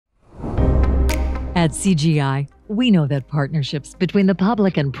At CGI, we know that partnerships between the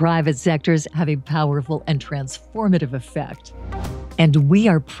public and private sectors have a powerful and transformative effect. And we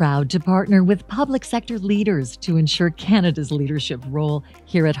are proud to partner with public sector leaders to ensure Canada's leadership role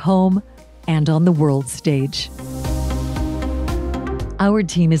here at home and on the world stage. Our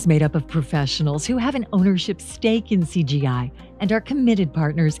team is made up of professionals who have an ownership stake in CGI and are committed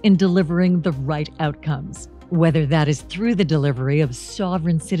partners in delivering the right outcomes, whether that is through the delivery of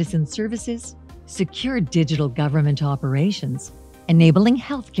sovereign citizen services, secure digital government operations, enabling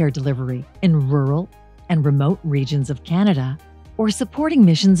healthcare delivery in rural and remote regions of Canada, or supporting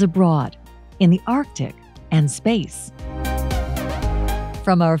missions abroad, in the Arctic and space.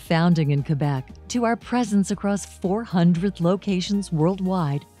 From our founding in Quebec to our presence across 400 locations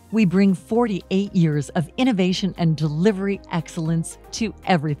worldwide, we bring 48 years of innovation and delivery excellence to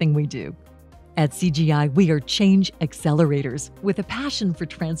everything we do. At CGI, we are change accelerators with a passion for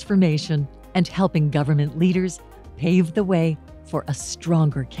transformation and helping government leaders pave the way for a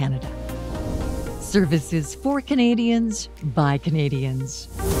stronger Canada. Services for Canadians by Canadians.